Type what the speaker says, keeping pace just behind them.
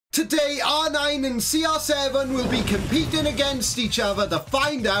Today, R9 and CR7 will be competing against each other to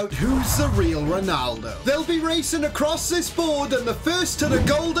find out who's the real Ronaldo. They'll be racing across this board and the first to the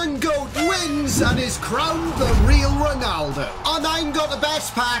golden goat wins and is crowned the real Ronaldo. R9 got the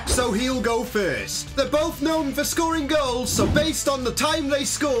best pack, so he'll go first. They're both known for scoring goals, so based on the time they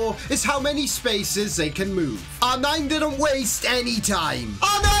score is how many spaces they can move. R9 didn't waste any time.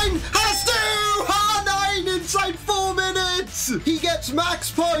 R9 has to! R9 inside 4 minutes! He gets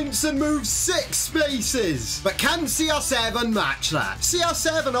max points and moves 6 spaces. But can CR7 match that?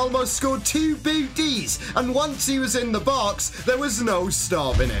 CR7 almost scored 2 booties, and once he was in the box, there was no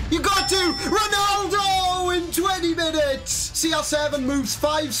stopping him. You got to! Ronaldo in 20 minutes! CR7 moves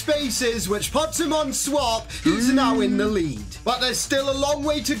 5 spaces, which puts him on swap. He's now in the lead. But there's still a long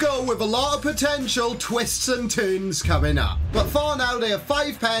way to go with a lot of potential twists and turns coming up. But for now, they have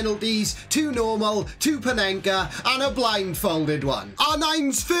 5 penalties, 2 normal, 2 Panenka, and a blindfolded one.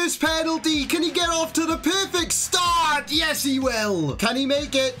 R9's first penalty, can he get off to the perfect start? Yes, he will. Can he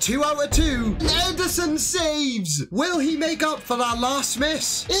make it 2 out of 2? Edison saves. Will he make up for that last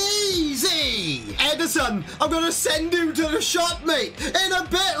miss? Easy. Edison, I'm going to send you to the shot, mate. In a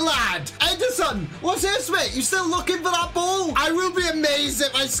bit, lad. Edison, what's this, mate? You still looking for that ball? I will be amazed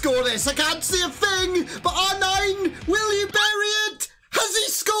if I score this. I can't see a thing. But R9, will you bury it? Has he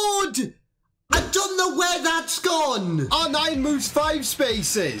scored? I don't know where that's gone. R9 moves 5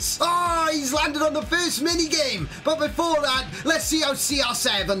 spaces. Oh, he's landed on the first minigame. But before that, let's see how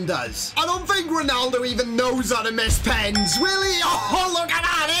CR7 does. I don't think Ronaldo even knows how to miss pens, will he? Oh, look at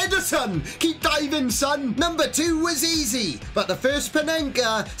that, Edison. Keep diving, son. Number 2 was easy. But the first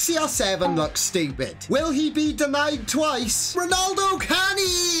Panenka, CR7 looks stupid. Will he be denied twice? Ronaldo, can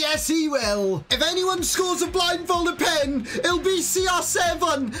he? Yes, he will. If anyone scores a blindfolded pen, it'll be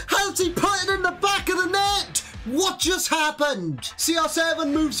CR7. How's he put it in the back of the net? What just happened?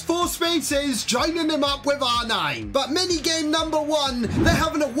 CR7 moves 4 spaces, joining him up with R9. But minigame number 1, they're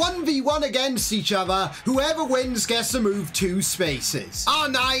having a 1v1 against each other. Whoever wins gets to move 2 spaces.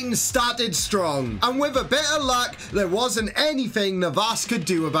 R9 started strong, and with a bit of luck, there wasn't anything Navas could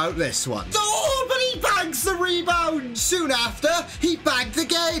do about this one. Oh, but he bags the rebound. Soon after, he bagged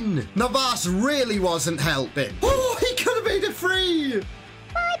again. Navas really wasn't helping. Oh, he could have made it free.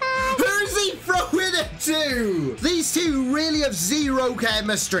 Who's he throwing it to? These two really have zero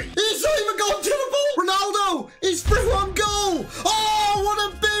chemistry. He's not even gone to the ball. Ronaldo is through on goal. Oh,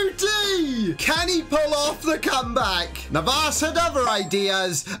 what a booty. Can he pull off the comeback? Navas had other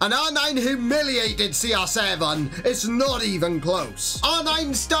ideas, and R9 humiliated CR7. It's not even close.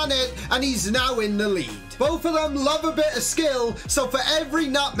 R9's done it, and he's now in the lead. Both of them love a bit of skill, so for every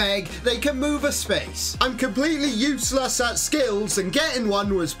nutmeg, they can move a space. I'm completely useless at skills, and getting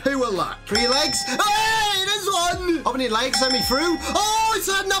one was pure luck. 3 legs. Hey, there's one. How many legs? Let me through. Oh, it's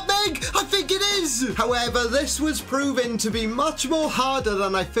that nutmeg. I think it is. However, this was proven to be much more harder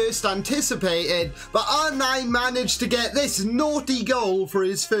than I first anticipated, but R9 managed to get this naughty goal for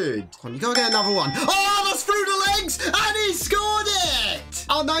his third. Come on, you gotta get another one. Oh, that's through the legs, and he scored it.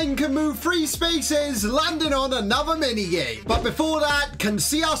 R9 can move 3 spaces, landing on another minigame. But before that, can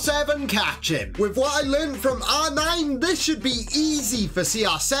CR7 catch him? With what I learned from R9, this should be easy for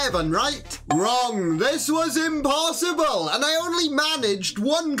CR7, right? Wrong. This was impossible, and I only managed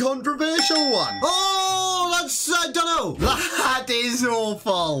 1 controversial one. Oh, that's, I don't know. That is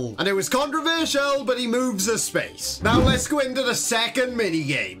awful. And it was controversial, but he moves a space. Now let's go into the second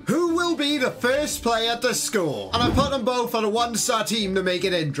minigame. Who will be the first player to score? And I put them both on a 1-star team to make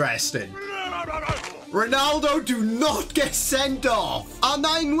it interesting. Ronaldo, do not get sent off.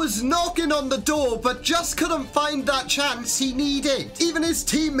 R9 was knocking on the door, but just couldn't find that chance he needed. Even his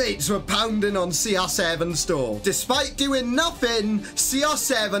teammates were pounding on CR7's door. Despite doing nothing,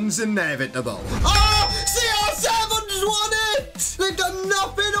 CR7's inevitable. Oh, CR7's won it! They've done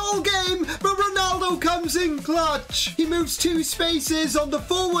nothing all game, but Ronaldo comes in clutch. He moves 2 spaces on the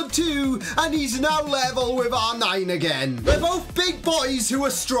forward 2, and he's now level with R9 again. They're both big boys who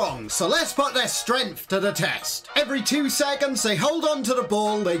are strong, so let's put their strength to the test. Every 2 seconds they hold on to the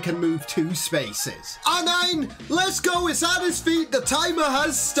ball, they can move 2 spaces. R9, let's go, it's at his feet, the timer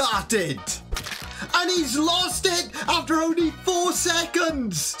has started. And he's lost it after only 4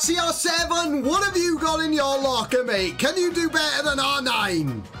 seconds. CR7, what have you got in your locker, mate? Can you do better than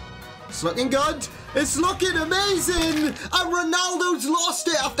R9? It's looking good. It's looking amazing. And Ronaldo's lost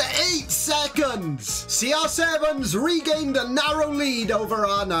it after 8 seconds. CR7's regained a narrow lead over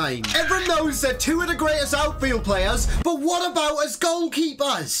R9. Everyone knows they're 2 of the greatest outfield players, but what about as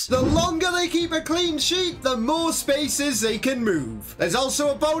goalkeepers? The longer they keep a clean sheet, the more spaces they can move. There's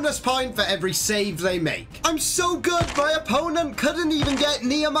also a bonus point for every save they make. I'm so good, my opponent couldn't even get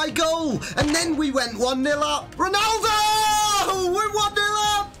near my goal. And then we went 1-0 up. Ronaldo! We're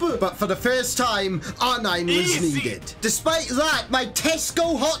 1-0 up! But for the first time, R9 was needed. Despite that, my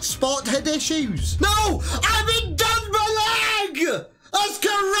Tesco hotspot had issues. No! I haven't done my leg! That's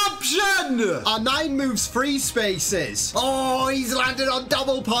corruption! R9 moves 3 spaces. Oh, he's landed on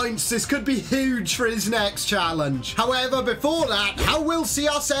double points. This could be huge for his next challenge. However, before that, how will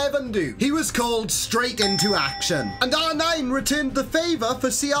CR7 do? He was called straight into action. And R9 returned the favour for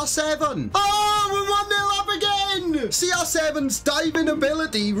CR7. Oh, we're 1-0 up again! CR7's diving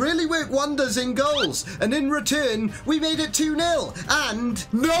ability really worked wonders in goals. And in return, we made it 2-0. And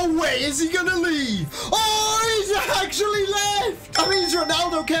no way is he gonna leave. Oh, he's actually left! I mean,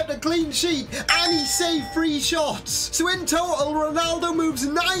 Ronaldo kept a clean sheet and he saved 3 shots. So in total, Ronaldo moves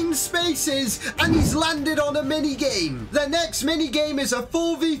 9 spaces and he's landed on a mini game. Their next mini game is a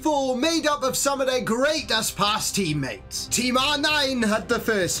 4v4 made up of some of their greatest past teammates. Team R9 had the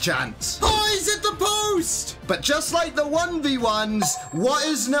first chance. Oh, he's at the post! But just like the 1v1s, what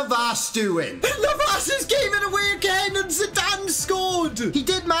is Navas doing? Navas is giving it away again and Zidane scored! He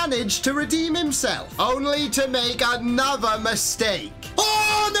did manage to redeem himself, only to make another mistake.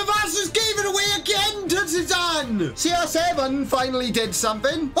 Oh, Navas has gave it away again to Zidane! CR7 finally did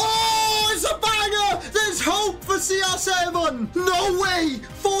something. Oh, it's a banger! There's hope for CR7! No way!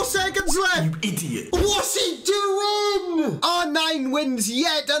 4 seconds left! You idiot! What's he doing? R9 wins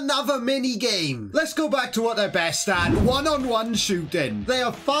yet another mini game. Let's go back to what they're best at, one-on-one shooting. They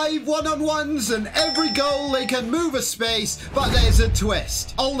have 5 one-on-ones and every goal they can move a space, but there's a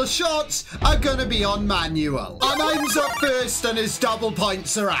twist. All the shots are gonna be on manual. R9's up first and his double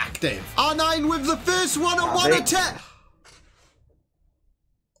points are active. R9 with the first one-on-one attack.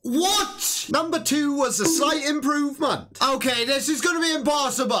 What? Number 2 was a slight improvement. Okay, this is going to be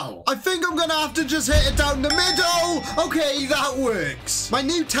impossible. I think I'm going to have to just hit it down the middle. Okay, that works. My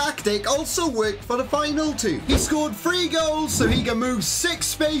new tactic also worked for the final 2. He scored 3 goals so he can move 6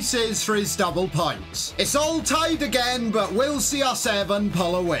 spaces for his double points. It's all tied again, but will CR7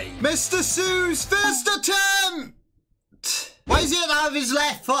 pull away? Mr. Sue's first attempt. Why is he out of his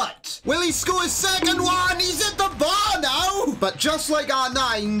left foot? Will he score his second one? He's at the bar now! But just like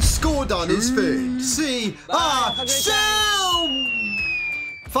R9 scored on his third. CR7!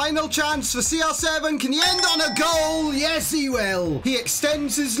 Final chance for CR7. Can he end on a goal? Yes, he will. He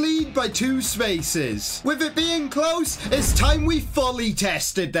extends his lead by 2 spaces. With it being close, it's time we fully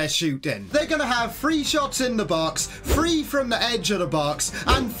tested their shooting. They're going to have 3 shots in the box, 3 from the edge of the box,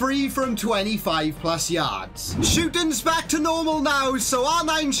 and 3 from 25+ yards. Shooting's back to normal now, so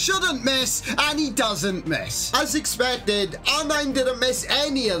R9 shouldn't miss, and he doesn't miss. As expected, R9 didn't miss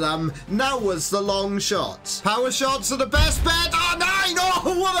any of them. Now was the long shots. Power shots are the best bet. R9!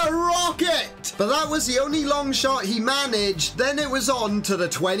 Oh, what a rocket! But that was the only long shot he managed. Then it was on to the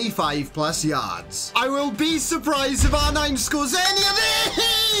 25+ yards. I will be surprised if R9 scores any of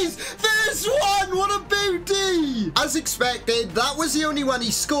these! First one! What a beauty! As expected, that was the only one he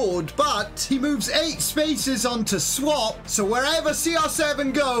scored, but he moves 8 spaces onto swap, so wherever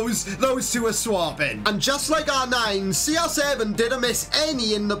CR7 goes, those 2 are swapping. And just like R9, CR7 didn't miss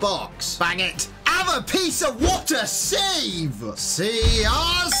any in the box. Bang it! Have a piece of water save!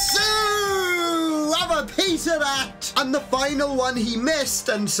 CR7! Have a piece of that! And the final one he missed,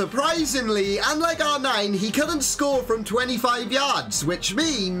 and surprisingly, unlike R9, he couldn't score from 25 yards, which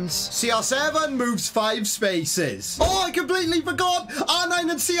means CR7 moves 5 spaces. Oh, I completely forgot!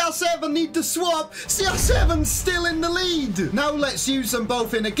 R9 and CR7 need to swap. CR7's still in the lead. Now let's use them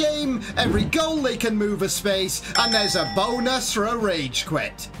both in a game. Every goal they can move a space, and there's a bonus for a rage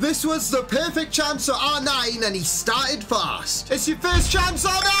quit. This was the perfect chance for R9, and he started fast. It's your first chance,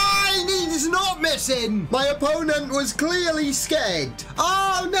 R9! He's not missing. My opponent was clearly scared.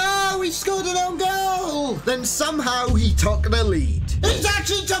 Oh no, he scored an own goal. Then somehow he took the lead. He's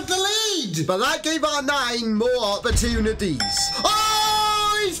actually took the lead. But that gave R9 more opportunities.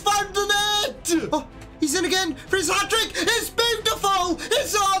 Oh, he's found the net. Oh, he's in again for his hat-trick. It's beautiful.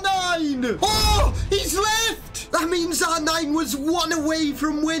 It's R9. Oh, he's left. That means R9 was 1 away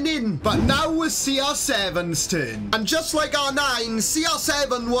from winning. But now was CR7's turn. And just like R9,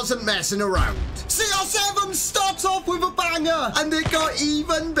 CR7 wasn't messing around. CR7 starts off with a banger, and it got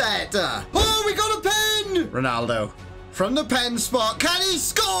even better. Oh, we got a pin! Ronaldo. from the pen spot. Can he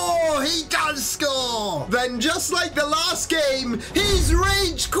score? He does score. Then just like the last game, he's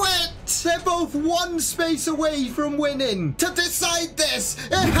rage quit. They're both one space away from winning. To decide this,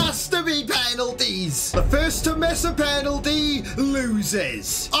 it has to be penalties. The first to miss a penalty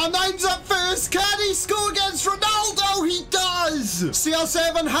loses. R9's up first. Can he score against Ronaldo? He does.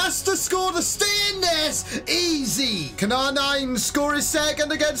 CR7 has to score to stay in this. Easy. Can R9 score his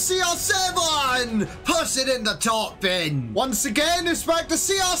second against CR7? Push it in the top bin. Once again, it's back to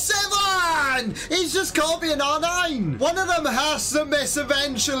CR7. He's just copying R9. One of them has to miss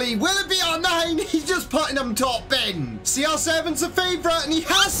eventually. Will it be R9? He's just putting them top bin. CR7's a favourite and he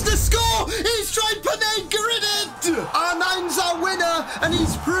has to score. He's tried Panenka in it. R9's our winner and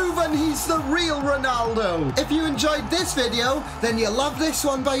he's proven he's the real Ronaldo. If you enjoyed this video, then you'll love this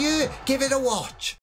one by you. Give it a watch.